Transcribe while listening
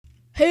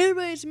Hey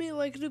everybody, it's me,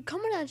 like,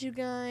 coming at you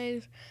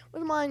guys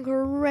with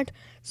Minecraft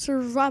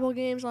survival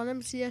games on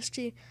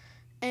MCSG.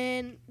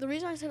 And the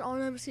reason I said on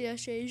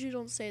MCSG, I usually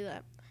don't say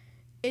that.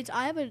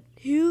 I have a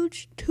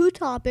huge two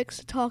topics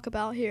to talk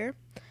about here.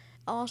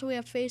 Also, we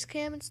have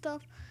Facecam and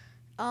stuff.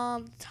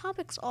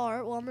 Topics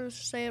are, well, I'm going to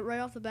say it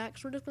right off the bat,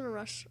 because we're just going to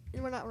rush.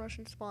 We're not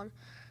rushing spawn.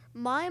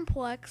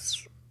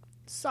 Mineplex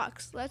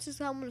sucks. That's just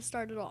how I'm going to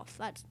start it off.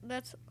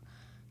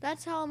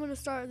 That's how I'm going to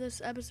start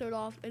this episode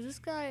off. Is this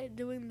guy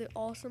doing the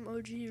awesome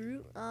OG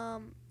route?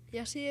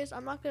 Yes, he is.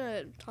 I'm not going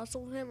to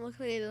tussle with him. Looks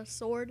like he has a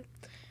sword.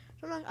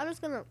 So I'm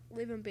just going to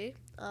leave him be.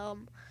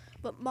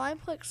 But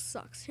Mineplex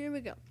sucks. Here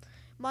we go.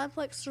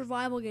 Mineplex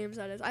survival games,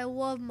 that is. I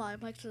love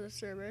Mineplex as a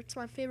server. It's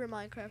my favorite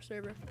Minecraft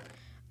server.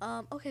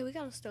 Okay, we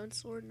got a stone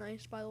sword.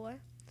 Nice, by the way.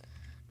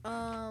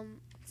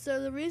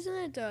 So the reason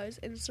it does,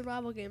 in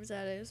survival games,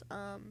 that is,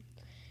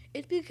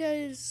 it's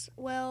because,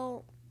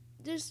 well,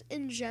 just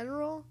in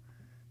general,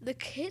 the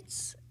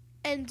kits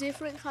and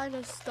different kinds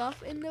of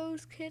stuff in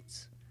those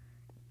kits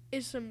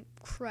is some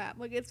crap.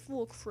 Like, it's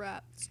full of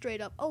crap,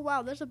 straight up. Oh,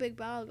 wow, there's a big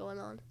battle going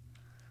on.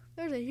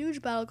 There's a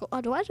huge battle going on.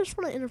 Oh, do I just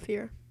want to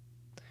interfere?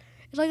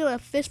 It's like a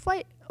fist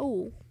fight?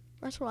 Oh,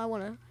 that's what I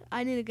want to.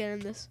 I need to get in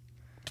this.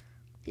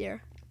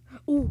 Here.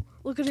 Oh,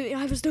 look at me. I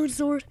have a stone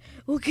sword.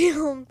 We'll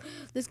kill him.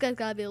 This guy's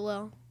got to be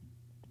low.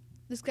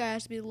 This guy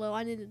has to be low.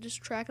 I need to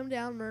just track him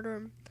down, murder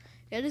him,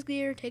 get his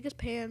gear, take his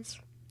pants.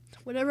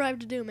 Whatever I have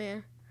to do,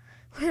 man.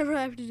 Whatever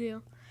I have to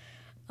do.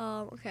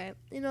 Okay.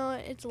 You know,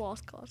 it's a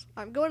lost cause.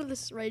 I'm going to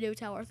this radio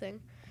tower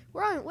thing.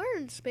 We're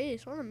in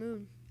space. We're on the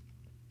moon.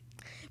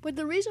 But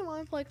the reason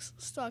Mineplex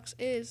sucks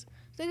is,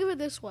 think of it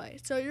this way.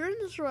 So you're in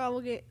the survival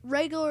game,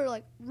 regular,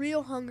 like,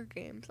 real Hunger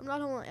Games. I'm not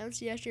talking about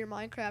MCSG or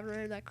Minecraft or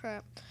any of that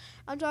crap.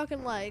 I'm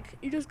talking, like,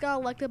 you just got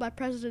elected by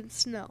President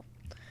Snow.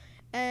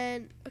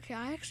 And, okay,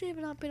 I actually have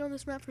not been on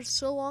this map for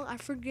so long, I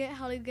forget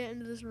how to get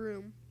into this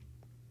room.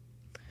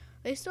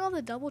 They still have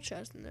the double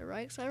chest in there,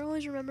 right? Because I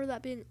always remember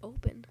that being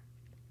open.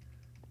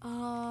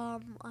 I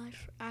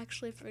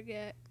actually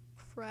forget.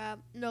 Crap.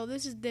 No,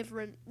 this is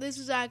different. This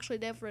is actually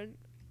different.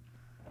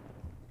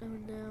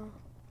 Oh,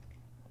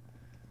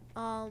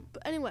 no.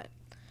 But anyway,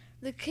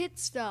 the kit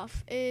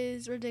stuff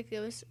is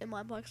ridiculous in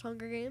Mineplex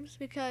Hunger Games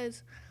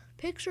because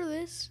picture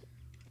this.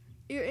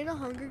 You're in a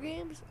Hunger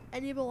Games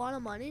and you have a lot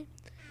of money.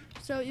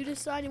 So you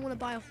decide you want to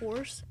buy a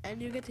horse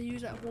and you get to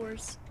use that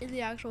horse in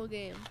the actual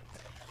game.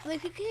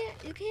 Like, you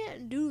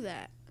can't do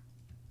that.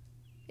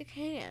 You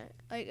can't.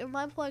 Like, if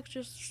Mineplex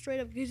just straight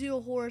up gives you a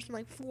horse and,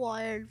 like, full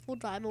iron, full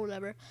diamond,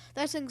 whatever,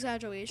 that's an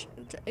exaggeration.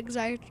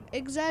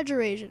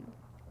 Exaggeration.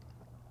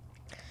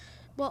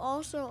 But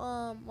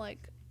also,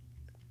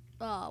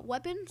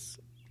 weapons.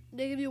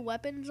 They give you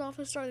weapons off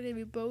the start. They give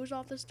you bows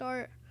off the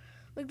start.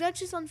 Like, that's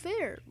just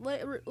unfair.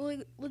 Like,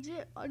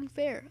 legit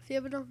unfair. If you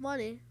have enough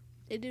money,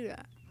 they do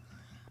that.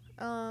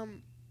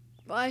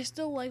 But I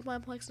still like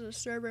Mineplex as a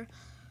server.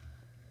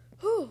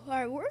 Whew,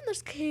 alright, we're in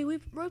this cave.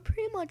 We're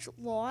pretty much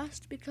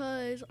lost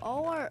because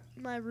all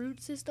my root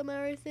system and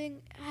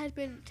everything has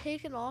been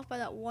taken off by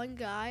that one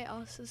guy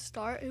off the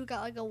start who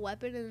got like a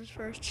weapon in his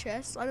first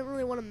chest. So I didn't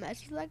really want to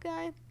mess with that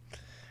guy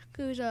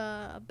because he was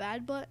a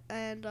bad butt.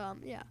 And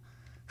yeah,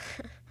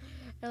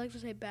 I like to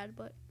say bad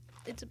butt.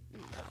 No,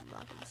 I'm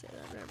not gonna say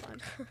that. Never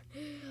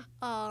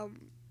mind.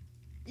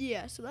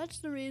 Yeah, so that's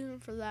the reason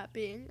for that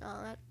being.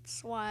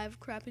 That's why I have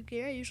crappy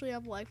gear. I usually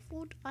have like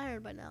full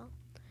iron by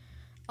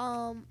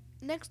now.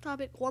 Next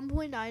topic,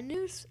 1.9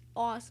 news.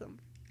 Awesome.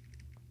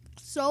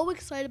 So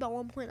excited about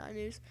 1.9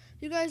 news.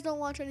 If you guys don't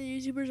watch any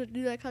YouTubers that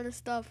do that kind of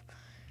stuff,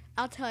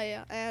 I'll tell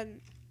you.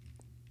 And,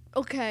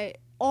 okay,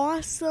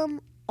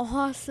 awesome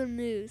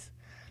news.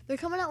 They're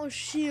coming out with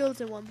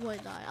shields in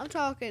 1.9. I'm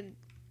talking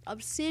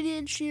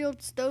obsidian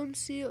shields, stone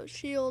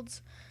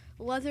shields,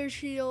 leather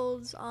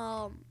shields,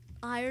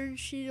 iron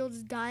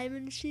shields,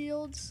 diamond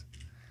shields,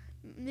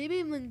 maybe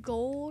even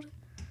gold.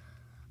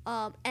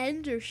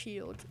 Ender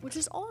shield, which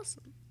is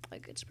awesome.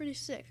 Like, it's pretty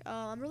sick.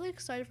 I'm really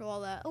excited for all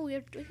that. Oh, we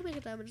can make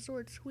a diamond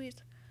sword.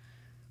 Sweet.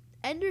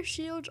 Ender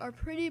shields are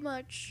pretty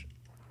much,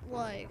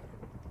 like,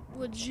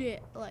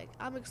 legit. Like,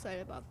 I'm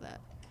excited about that.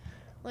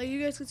 Like,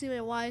 you guys can see my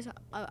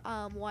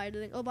wired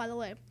thing. Oh, by the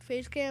way,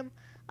 Facecam.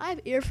 I have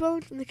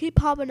earphones and they keep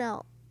popping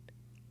out.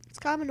 It's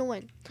kind of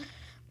annoying.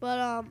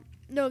 But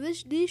no,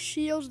 these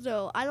shields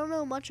though, I don't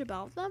know much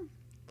about them.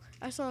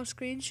 I saw a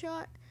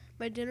screenshot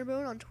by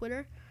Dinnerbone on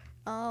Twitter.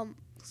 So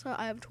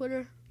I have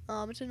Twitter.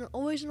 It's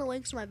always in the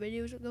links to my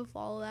videos. So go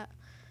follow that.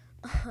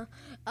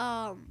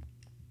 But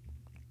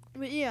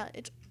yeah,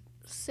 it's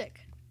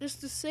sick.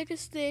 Just the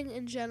sickest thing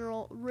in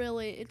general.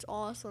 Really, it's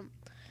awesome.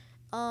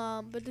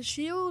 But the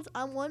shield,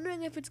 I'm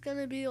wondering if it's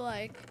gonna be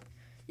like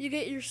you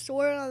get your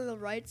sword on the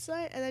right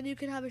side, and then you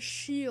can have a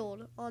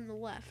shield on the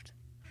left.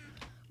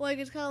 Like,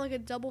 it's kind of like a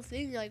double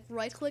thing. You, like,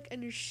 right click,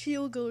 and your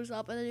shield goes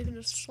up, and then you can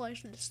just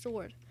slice with the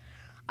sword.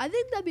 I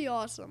think that'd be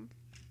awesome.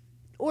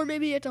 Or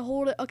maybe you have to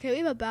hold it. Okay, we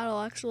have a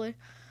battle actually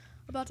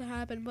about to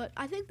happen, but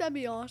I think that'd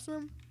be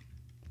awesome.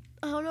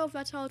 I don't know if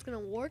that's how it's gonna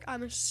work.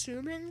 I'm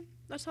assuming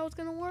that's how it's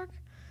gonna work.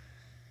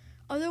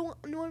 other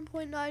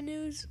 1.9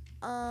 news,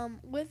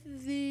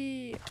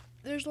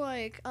 there's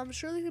like, I'm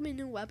sure there's gonna be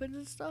new weapons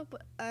and stuff,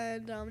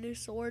 and new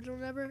swords or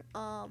whatever.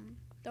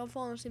 They'll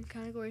fall in the same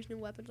category as new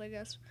weapons, I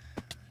guess.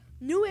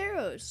 New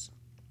arrows.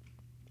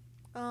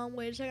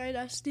 Wait a second, I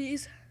gotta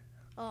sneeze.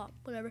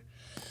 Whatever.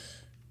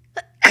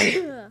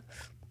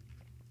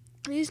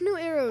 These new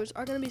arrows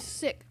are gonna be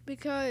sick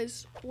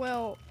because,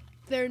 well,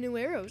 they're new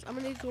arrows. I'm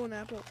gonna need to go an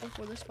apple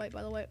before this fight,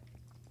 by the way.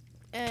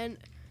 And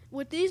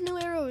with these new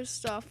arrows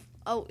stuff,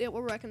 oh yeah,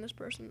 we're wrecking this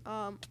person.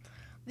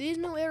 These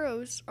new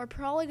arrows are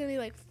probably gonna be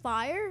like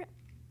fire,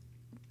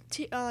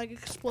 like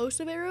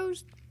explosive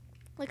arrows,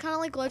 like kind of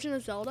like Legend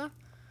of Zelda.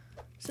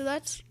 So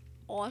that's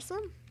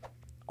awesome,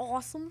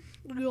 awesome,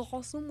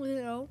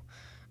 you know.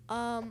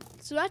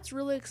 So that's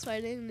really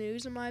exciting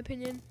news in my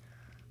opinion.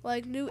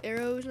 Like new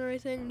arrows and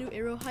everything, new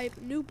arrow hype,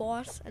 new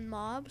boss and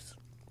mobs.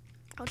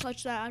 I'll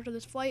touch that after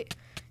this fight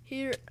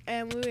here,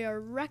 and we are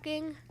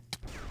wrecking.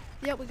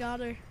 Yep, we got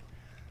her.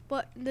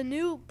 But the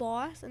new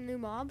boss and new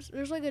mobs,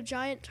 there's like a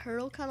giant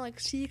turtle, kind of like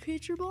sea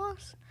creature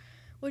boss,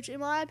 which in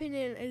my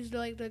opinion is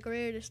like the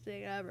greatest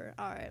thing ever.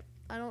 Alright,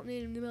 I don't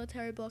need a new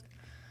military book.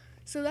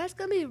 So that's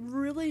going to be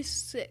really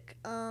sick.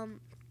 The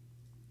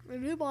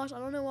new boss, I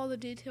don't know all the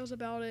details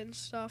about it and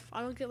stuff.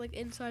 I don't get like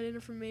inside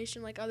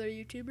information like other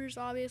YouTubers,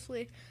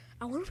 obviously.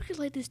 I wonder if we could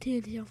light this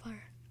TNT on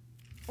fire.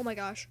 Oh my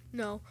gosh,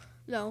 no.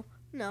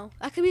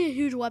 That could be a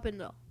huge weapon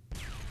though.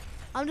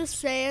 I'm just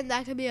saying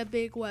that could be a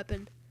big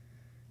weapon.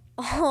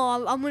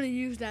 Oh, I'm gonna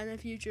use that in the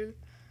future.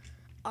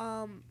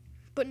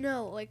 But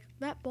no, like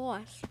that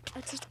boss,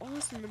 that's just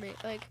awesome to me.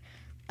 Like,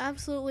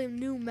 absolutely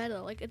new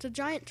meta. Like, it's a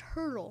giant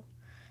turtle,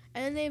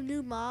 and then they have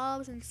new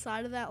mobs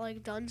inside of that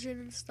like dungeon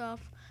and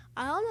stuff.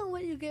 I don't know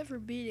what you get for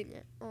beating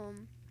it.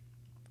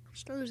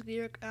 Just throw this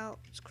gear out.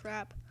 It's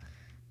crap.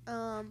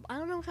 I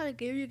don't know what kind of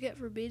gear you get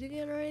for beating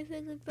it or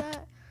anything like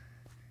that.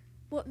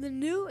 Well, the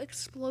new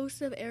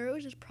explosive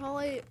arrows is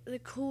probably the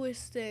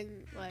coolest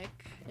thing,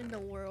 like, in the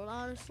world,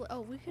 honestly.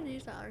 Oh, we can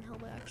use the iron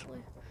helmet,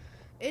 actually.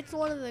 It's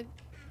one of the...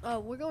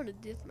 Oh, we're going to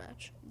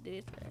deathmatch.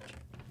 We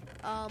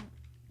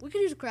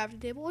could use a crafting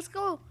table. Let's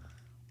go.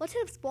 Let's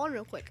hit spawn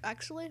real quick,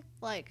 actually.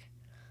 Like,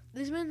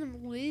 this has been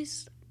the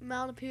least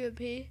amount of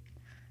PvP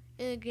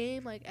in a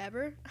game, like,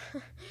 ever.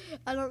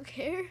 I don't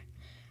care.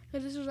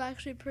 Because this was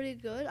actually pretty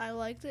good. I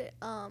liked it.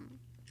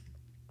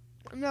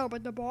 No,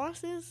 but the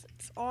bosses,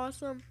 it's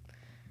awesome.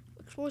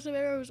 Explosive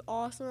arrow is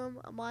awesome.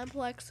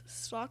 Mindplex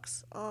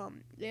sucks.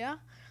 Yeah,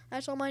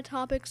 that's all my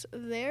topics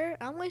there.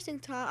 I'm wasting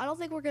time. I don't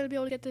think we're gonna be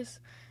able to get this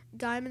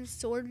diamond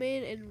sword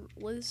made in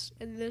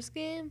this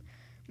game.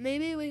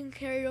 Maybe we can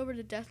carry it over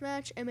to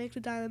deathmatch and make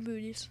the diamond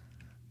booties.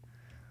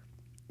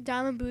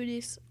 Diamond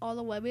booties all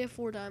the way. We have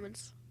 4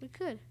 diamonds. We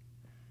could.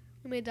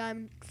 We made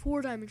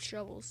 4 diamond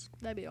shovels.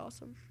 That'd be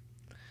awesome.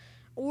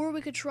 Or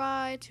we could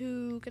try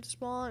to get to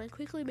spawn and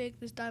quickly make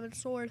this diamond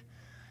sword.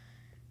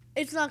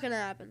 It's not gonna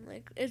happen.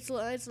 Like, it's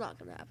not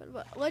gonna happen.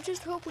 But let's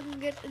just hope we can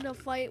get in a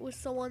fight with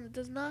someone that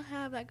does not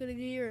have that good of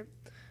gear.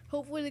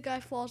 Hopefully the guy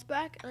falls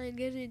back and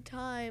gives me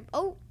time.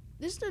 Oh,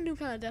 this is a new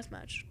kind of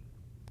deathmatch.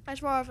 As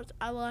far as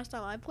the last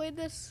time I played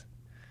this,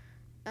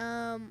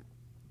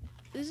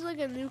 this is like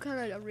a new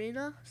kind of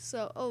arena.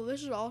 So, oh,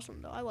 this is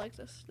awesome though. I like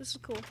this. This is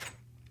cool.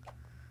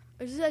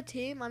 Is this a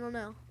team? I don't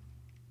know.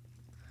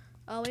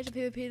 We have to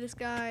PvP this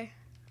guy.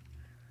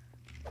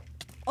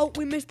 Oh,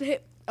 we missed the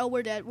hit. Oh,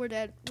 we're dead. We're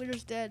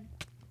just dead.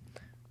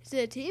 Is it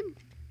a team?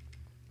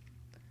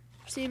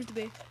 Seems to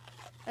be.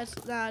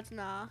 That's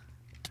nah.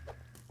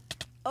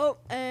 Oh,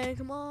 and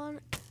come on.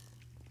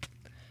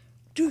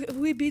 Dude,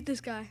 we beat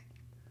this guy.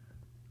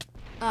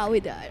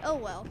 We died. Oh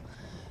well.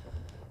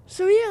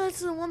 So yeah, that's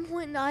the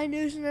 1.9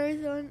 news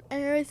and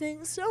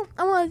everything. So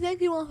I want to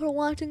thank you all for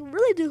watching.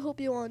 Really do hope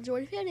you all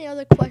enjoyed. If you have any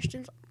other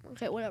questions,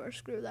 okay, whatever,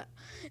 screw that.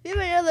 If you have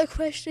any other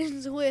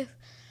questions with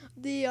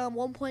the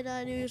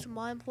 1.9 news,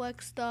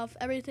 Mindplex stuff,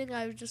 everything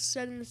I've just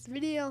said in this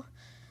video,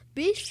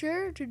 be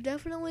sure to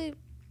definitely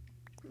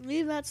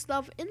leave that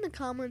stuff in the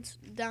comments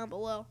down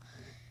below.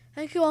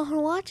 Thank you all for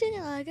watching,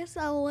 and I guess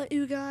I'll let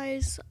you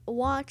guys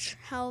watch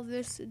how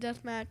this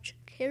deathmatch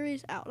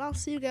carries out. And I'll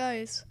see you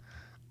guys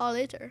all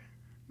later.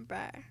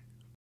 Bye.